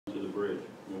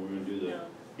when we're gonna do the No.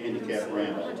 handicap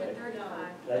ramp.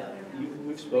 135.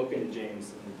 We've spoken to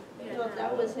James. Yeah, No,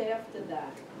 that was after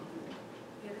that.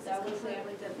 Yeah, this that is was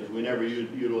completely Because different. we never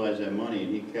utilized that money,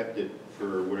 and he kept it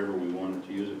for whatever we wanted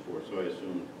to use it for, so I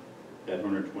assume that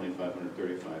 125,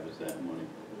 135 is that money.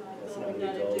 No, I That's thought not we what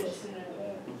got he told us. additional.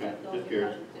 Okay, I thought just we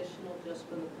curious. got additional just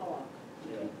for the park.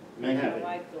 Yeah. Thank you. That's how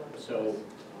I thought it So, was.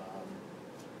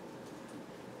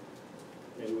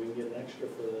 maybe we can get an extra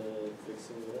for the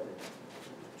fixing whatever.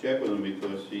 Check with him,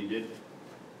 because he did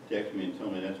text me and tell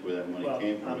me that's where that money Well,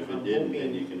 came from. I'm If it didn't, then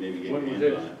hoping- you can maybe get your When was hands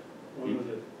this? on it. When was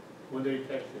it? When did he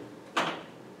text you?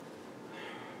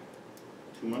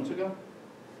 2 months ago?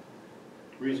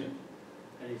 Reason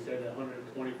And he said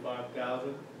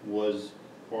 125,000? was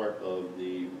part of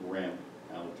the ramp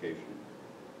allocation.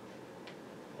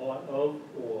 Part of,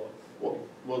 or?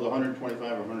 Well, the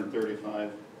 125 or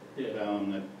 135, Yeah. that,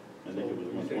 I think it was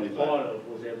So you said 125. part of,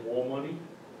 was there more money?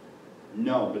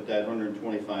 No, but that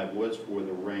 125 was for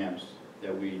the ramps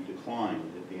that we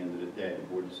declined at the end of the day. The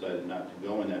board decided not to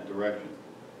go in that direction.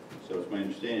 So it's my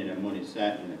understanding that money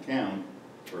sat in an account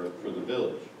for the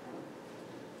village.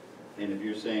 And if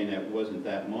you're saying that wasn't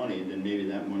that money, then maybe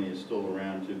that money is still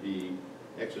around to be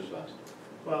exercised.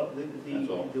 Well, That's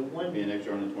all. the one, Be an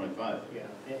extra 125. yeah,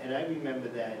 and I remember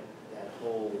that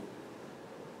whole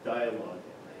dialogue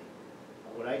that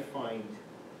night. What I find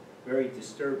very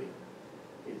disturbing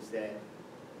is that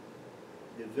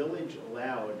the village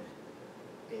allowed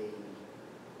a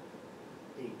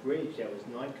bridge that was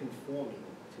not conforming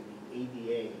to the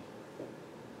ADA,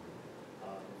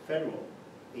 federal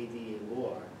ADA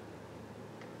law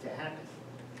to happen.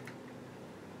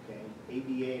 Okay,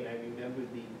 ADA, and I remember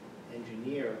the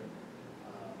engineer,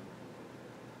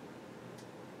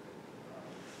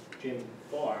 Jim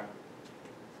Farr,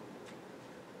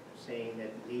 saying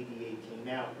that the ADA came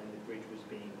out when the bridge was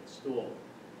being installed.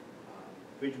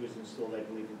 The bridge was installed, I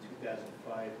believe, in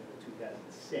 2005 or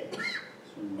 2006.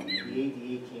 The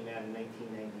ADA came out in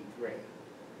 1993.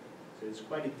 So there's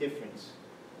quite a difference,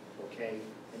 okay?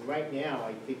 And right now,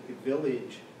 I think the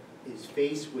village is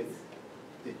faced with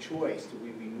the choice: do we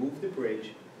remove the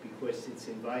bridge because it's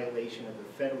in violation of the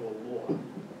federal law?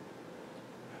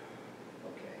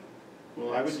 Okay.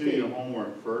 Well, I would do your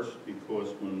homework first, because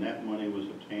when that money was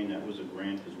obtained, that was a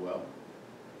grant as well.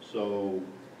 So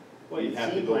Well, you'd it have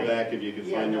to seemed go like- back if you could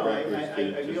Yeah, find the no, I records to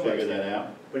realize figure that. that out.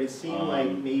 But it seemed like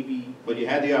maybe. But you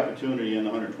had the opportunity in the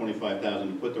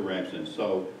 125,000 to put the ramps in,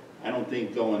 so I don't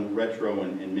think going retro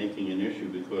and making an issue,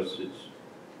 because it's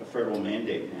a federal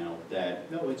mandate now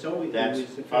that, No, it's always, it that's,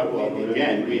 was the federal well, mandate.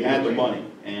 again, we had the money,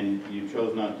 and you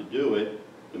chose not to do it,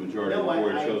 the majority of the No,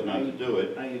 board chose not to do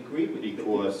it, I agree with you,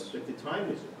 because- but the time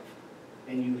was off.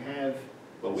 And you have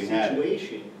but a we had it.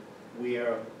 situation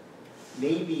where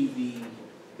maybe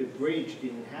the bridge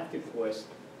didn't have to cost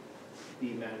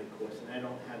the amount it cost, and I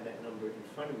don't have that number in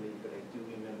front of me, but I do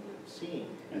remember seeing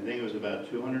I it. think it was about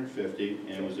 250,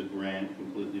 and it was a grant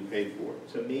completely paid for.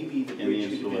 So maybe the In the bridge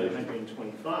should have been installation.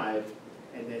 125,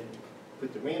 and then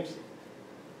put the ramps in.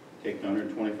 Take the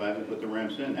 125 and put the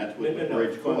ramps in, that's what the No,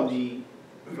 bridge from cost.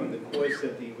 from the cost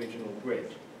of the original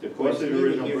bridge. The cost of the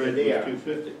original Here or bridge was there.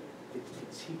 250.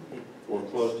 It's, Or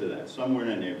close to that, somewhere in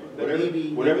that neighborhood. But Whatever,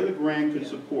 maybe- whatever the grant could Yeah.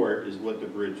 support is what the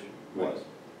bridge was.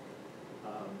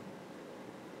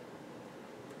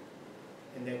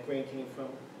 And that grant came from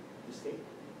the state.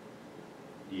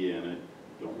 Yeah, and I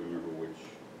don't remember which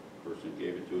person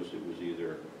gave it to us. It was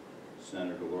either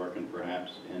Senator Larkin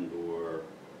perhaps, and/or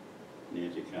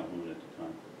Nancy Calhoun at the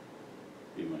time,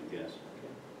 be my guess.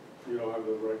 You don't have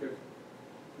the record?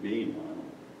 Me, no, I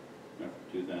don't. Not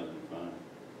from 2005.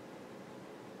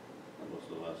 I lost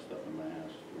a lot of stuff in my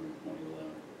house during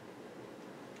 2011.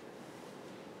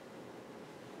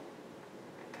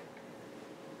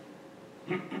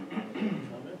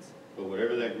 Comments? But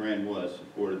whatever that grant was,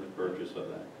 supported the purchase of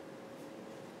that.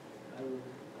 I would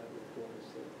call this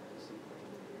to see if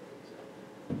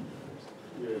I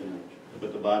can get it.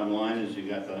 But the bottom line is you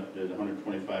got the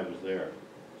 125 was there.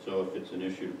 So if it's an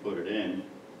issue to put it in,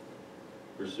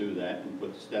 pursue that and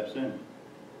put the steps in.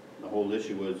 The whole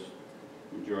issue was,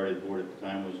 majority of the board at the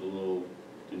time was a little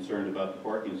concerned about the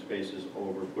parking spaces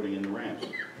over putting in the ramps.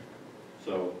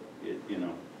 So,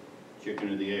 chicken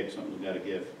or the egg, something's got to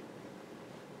give.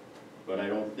 But I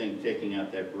don't think taking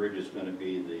out that bridge is going to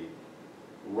be the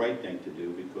right thing to do,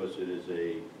 because it is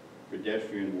a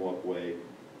pedestrian walkway.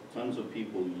 Tons of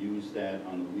people use that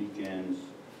on the weekends,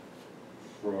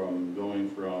 going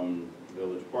from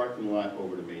village parking lot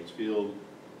over to Mates Field.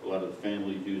 A lot of the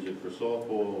families use it for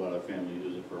softball, a lot of families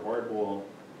use it for hardball.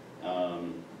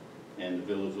 And the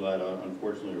village lot,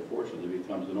 unfortunately or fortunately,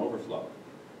 becomes an overflow.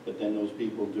 But then those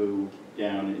people do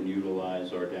down and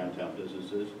utilize our downtown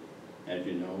businesses. As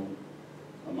you know,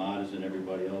 Ahmad's and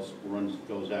everybody else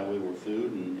goes that way with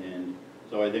food, and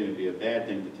so I think it'd be a bad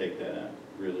thing to take that out,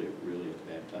 really, really a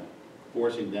bad time.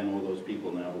 Forcing then all those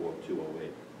people now to walk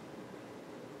 208,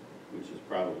 which is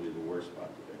probably the worst spot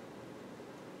to be.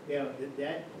 Now,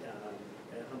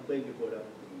 I'm glad you brought up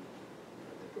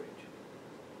the bridge.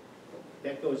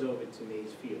 That goes over to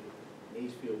Mays Field.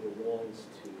 Mays Field belongs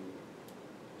to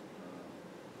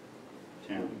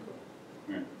Town.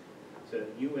 Right. So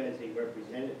you as a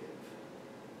representative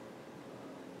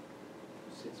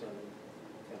who sits on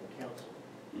the town council,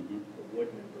 Mm-hmm. a ward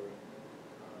member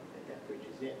that bridge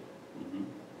is in, Mm-hmm.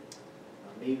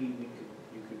 maybe you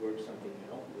could work something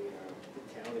out where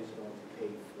the town is going to pay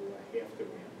for half the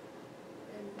ramp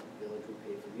and the village will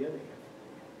pay for the other half.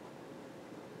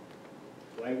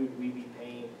 Why would we be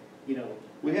paying, you know?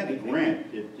 We had the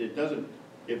grant, it doesn't,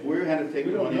 if we had to take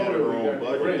We don't money out of know our that we own got the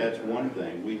budget, grant. that's one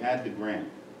thing, we had the grant.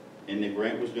 And the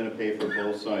grant was gonna pay for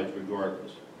both sides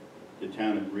regardless. The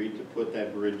town agreed to put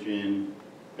that bridge in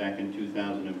back in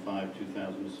 2005,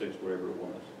 2006, whatever it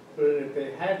was. But if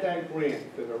they had that grant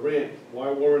for the ramp, why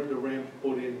weren't the ramps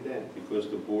put in then? Because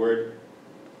the board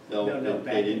felt No, that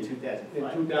back they in didn't.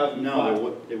 2005. In 2005?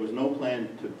 No, there was no plan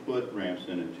to put ramps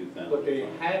in 2005. But they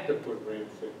had to put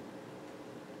ramps in.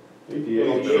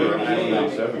 ADA Sure, in I don't know.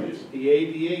 the 70s. The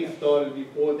ADA started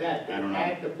before that. They I don't know.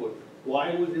 had to put,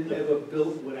 why was it ever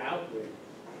built without ramps?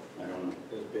 I don't know,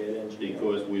 There's bad engineering.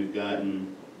 because we've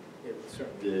gotten It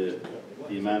certainly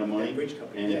the amount of money That bridge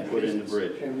company and was it out put of in the business.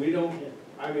 bridge. And we don't,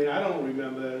 I mean, I don't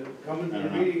remember, coming I to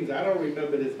don't know. meetings, I don't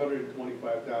remember this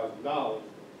 $125,000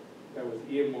 that was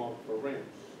earmarked for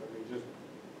ramps. I mean, just,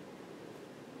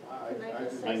 Can I I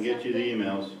just I can get you the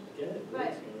emails. Get it.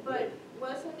 Right, but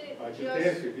wasn't it I just just,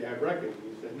 asked if you had records,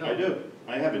 you said no. I do.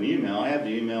 I have an email. I have the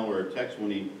email or a text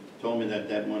when he told me that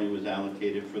that money was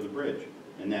allocated for the bridge.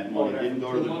 And that money that's didn't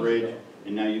go to 2 the months bridge, ago.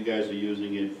 and now you guys are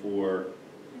using it for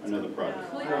another project.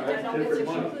 Clear, No, that's I know different it's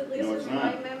money. completely, No, this it's is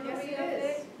not. my memory of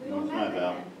it. No, it's not,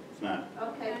 Val. It's not.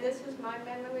 Okay, this is my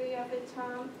memory of it,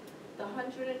 Tom. The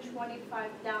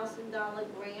 $125,000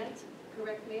 grant,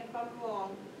 correct me if I'm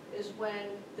wrong, is when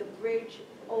the bridge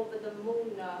over the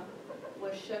Muna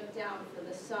was shut down for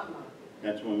the summer.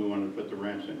 That's when we wanted to put the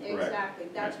ramps in, correct? Exactly,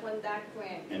 that's when that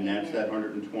grant came in. And that's that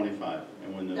 125.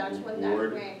 And when the That's when that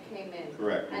board, grant came in.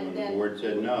 correct, and And when the then- board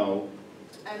said no,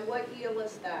 And what year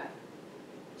was that?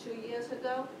 2 years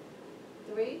ago?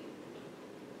 3?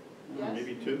 Yes.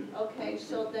 maybe 2. Okay,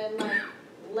 so then like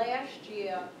last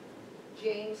year,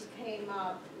 James came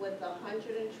up with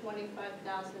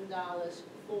 $125,000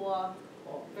 for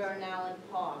Burn Allen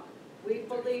Park. We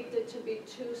believed it to be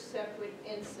 2 separate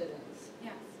incidents.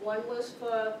 Yes. One was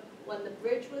for when the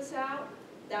bridge was out,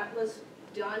 that was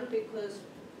done because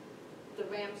the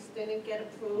ramps didn't get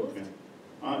approved. Okay.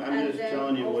 I'm And just then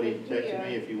telling you what he over texted here-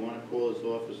 me, if you want to call his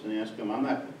office and ask him, I'm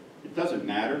not, it doesn't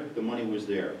matter, the money was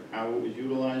there. How it was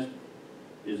utilized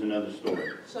is another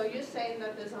story. So you're saying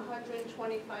that there's a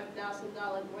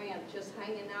 $125,000 grant just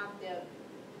hanging out there,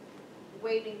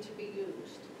 waiting to be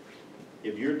used?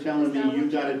 If you're telling Is that me you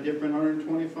what got a you- different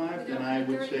 125, then I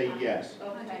would say 35. yes.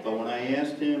 Okay. But when I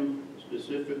asked him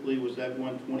specifically, was that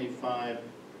 125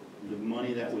 the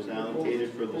money that was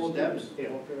allocated for the steps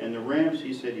and the ramps,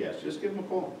 he said yes. Just give him a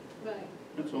call, Right.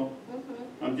 that's all.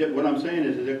 Mhm. What I'm saying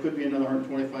is that there could be another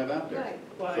 125 out there. Right.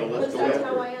 So let's Because go that's after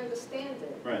how it. I understand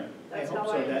it. Right, I That's hope how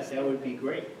so, I that understand would be it.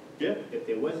 great, yeah, if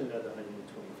there was another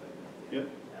 125 million.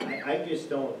 Yep. I just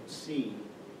don't see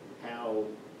how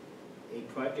a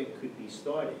project could be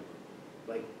started.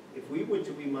 Like, if we were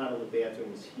to remodel the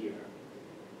bathrooms here,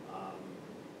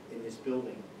 in this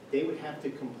building, they would have to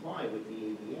comply with the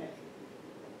ADA.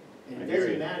 And I it hear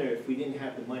doesn't you. matter if we didn't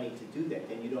have the money to do that,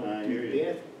 then you I don't hear do you.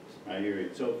 bathrooms. I hear you.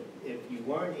 So if you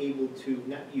weren't able to,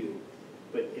 not you,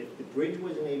 but if the bridge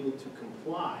wasn't able to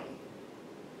comply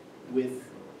with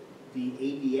the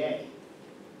ADA,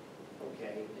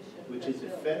 okay, It shouldn't which have is a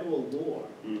built. federal law,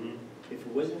 Mm-hmm. if it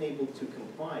wasn't able to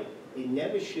comply, it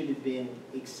never should have been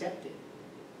accepted,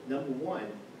 number one.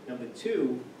 Number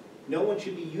two, no one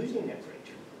should be using that bridge.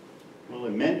 Well,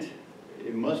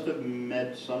 it must have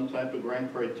met some type of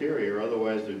grant criteria, or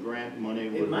otherwise the grant money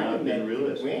It would might not have have been met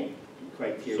realistic. grant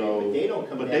criteria, So, but they don't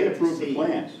come down but to see. they approved the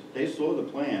plans. They saw the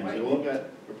plans. It Right. all got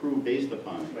approved based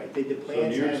upon it. Right, did the So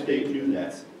plans New York have, State knew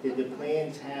that. did the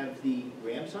plans have the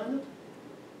ramps on them?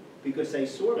 Because I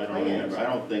saw I don't plans, remember. I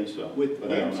don't think so, with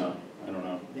but I don't ramps know. on. I don't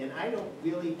know. and I don't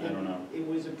really I think don't know. it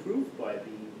was approved by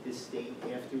the state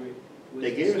after it was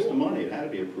They gave us the installed. money. It had to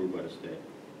be approved by the state.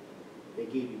 They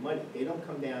gave you money, they don't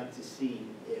come down to see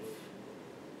if,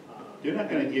 They're not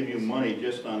gonna give you money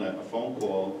just on a phone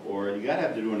call, or you gotta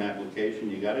have to do an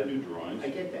application, you gotta do drawings. I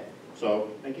get that, So,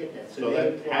 I get that. so they that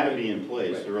had to applied- be in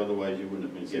place, Right. or otherwise you wouldn't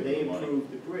have been So given they the money.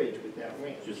 approved the bridge with that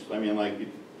ramp. Just, I mean, like,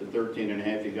 the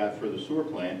 13.5 you got for the sewer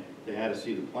plant, they had to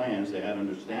see the plans, they had to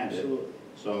understand it. Absolutely.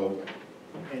 So,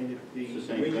 And It's the the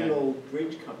same thing. original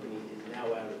bridge company is now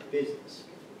out of business.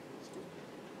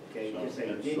 Okay, So because I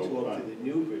that's did so talk to fine. the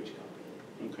new bridge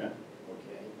company, okay,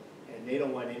 okay? And they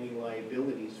don't want any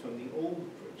liabilities from the old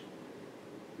bridge.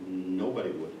 nobody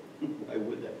would. Why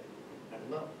would they? I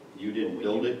don't know. You didn't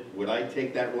build it, would I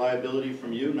take that liability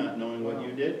from you, not knowing what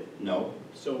you did? No.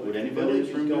 So Would if the anybody in village this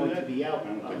is room do going to that? be out I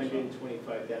don't think so.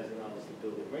 $125,000 to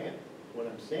build a ramp, what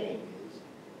I'm saying is,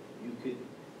 you could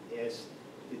ask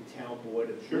the town board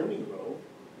of Sure. Blooming Grove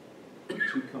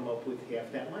to come up with half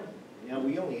that money. Now,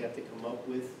 we only have to come up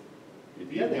with,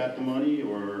 If you got the money,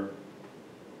 or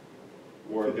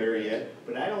better yet,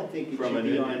 but I don't think it from should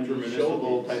an be on the intermunicipal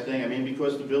shoulders. type thing, I mean,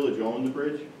 because the village owned the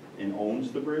bridge and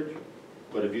owns the bridge,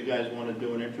 but if you guys wanna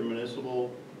do an intermunicipal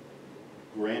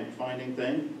grant finding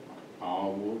thing,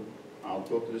 I'll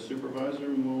talk to the supervisor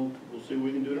and we'll see what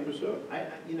we can do to pursue it. I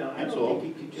That's don't all.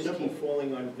 think it could just Simple. keep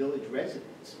falling on village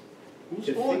residents. Who's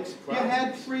To fault? fix You had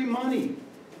problems. free money.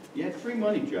 You had free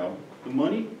money, Joe. The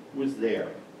money was there.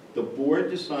 The board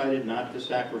decided not to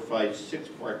sacrifice 6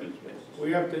 parking spaces.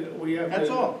 We have to That's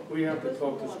all. We have to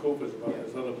talk to Scoopers about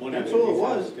this other money. That's that all it we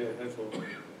was. found. Yeah, that's all.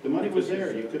 The money was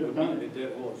there, you could have done The it.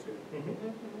 dead horse, yeah.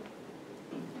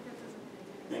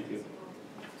 Thank you.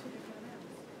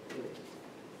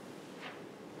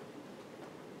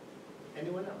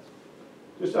 Anyone else?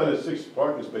 Just on the 6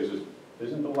 parking spaces,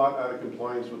 isn't the lot out of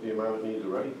compliance with the amount it needs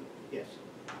already? Yes.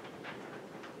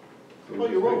 So Well,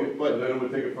 you're just take right, it- but- and then it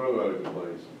would take it further out of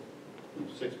compliance.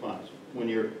 6 spots. When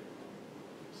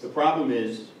the problem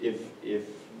is, if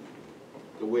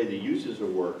the way the uses are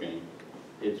working,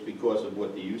 it's because of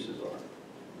what the uses are.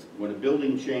 When a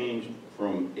building changed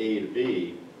from A to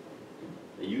B,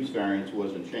 the use variance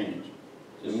wasn't changed.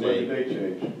 To And when did say,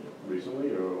 they change?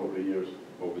 Recently or over the years?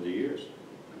 over the years,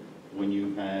 when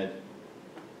you had,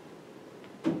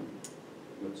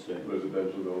 let's say,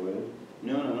 Residential domain?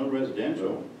 no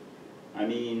residential. I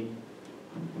mean,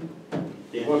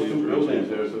 There Dan, was for 2 buildings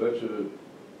example- there, so that should have,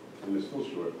 and it's still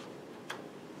short.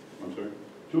 I'm sorry?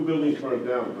 2 buildings burned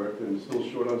down, correct, and it's still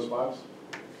short on spots?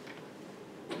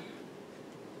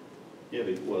 Yeah,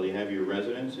 well, you have your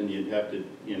residence, and you'd have to,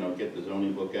 get the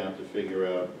zoning book out to figure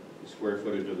out the square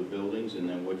footage of the buildings, and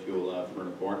then what you allow for an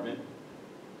apartment,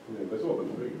 Yeah, that's all been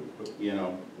figured. But Even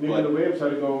the but ramps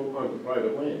had to go onto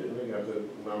private land, didn't they? You have to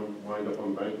now wind up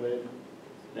on bank land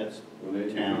that's when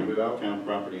they town, figured it out? town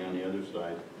property on the other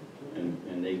side,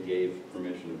 and they gave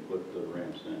permission to put the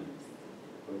ramps in,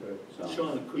 Okay. so.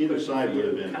 Sean, a quick Either question side for would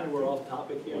have you. been. Kind of we're off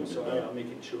topic here, I'm sorry, I'll make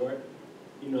it short.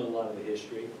 You know a lot of the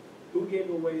history. Who gave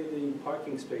away the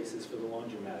parking spaces for the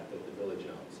laundromat that the village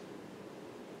owns?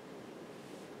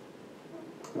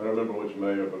 I don't remember which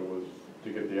mayor, but it was to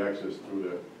get the access through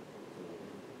there.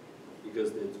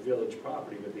 Because it's village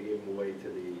property, but they gave them away to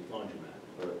the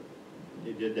laundromat.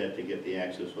 They did that to get the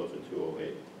access off of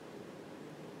 208.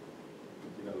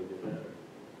 You know who did that? Or-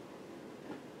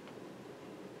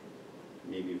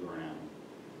 Maybe Brown,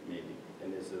 maybe.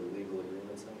 And there's a legal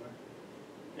agreement somewhere?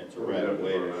 That's a Well, right we have of to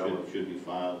way, burn that out. should be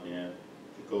filed, yeah.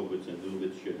 Jacobitz and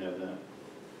Lubitz should have that.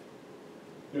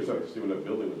 You just have to see when that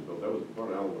building was built. That was,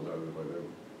 Burn Allen was out of there by then.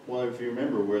 Well, if you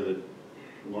remember where the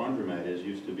laundromat is,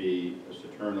 used to be a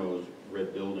Saturno's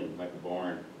red building, like a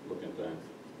barn looking thing.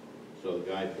 So the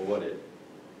guy bought it,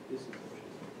 This is interesting.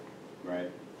 right?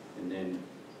 And then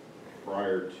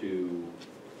prior to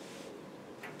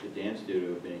the dance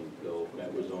studio being built,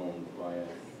 that was owned by,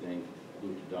 I think,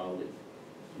 Lou Dolly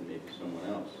and maybe someone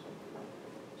else.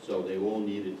 So they all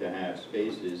needed to have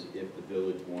spaces if the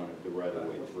village wanted the right of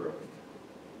way through.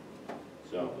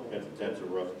 So that's a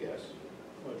rough guess.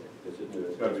 Because Yeah,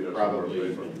 it's gotta be there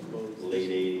probably somewhere, late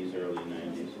 80s, early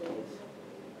 90s.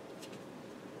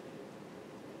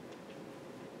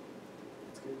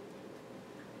 That's good.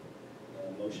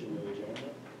 Motion to adjourn then?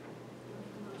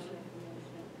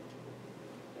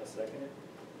 I'll second it.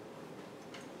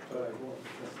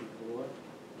 Trustee Kolar,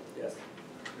 Yes.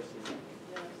 trustee,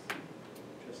 Yes.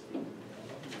 trustee.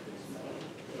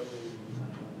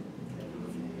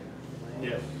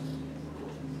 Yes.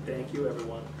 Thank you,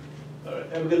 everyone. All right,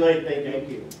 have a good night, thank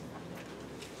you.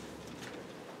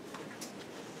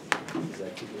 Is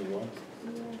that keeping you warm?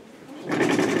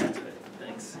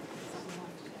 Thanks.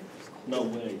 No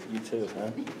way, you too, huh?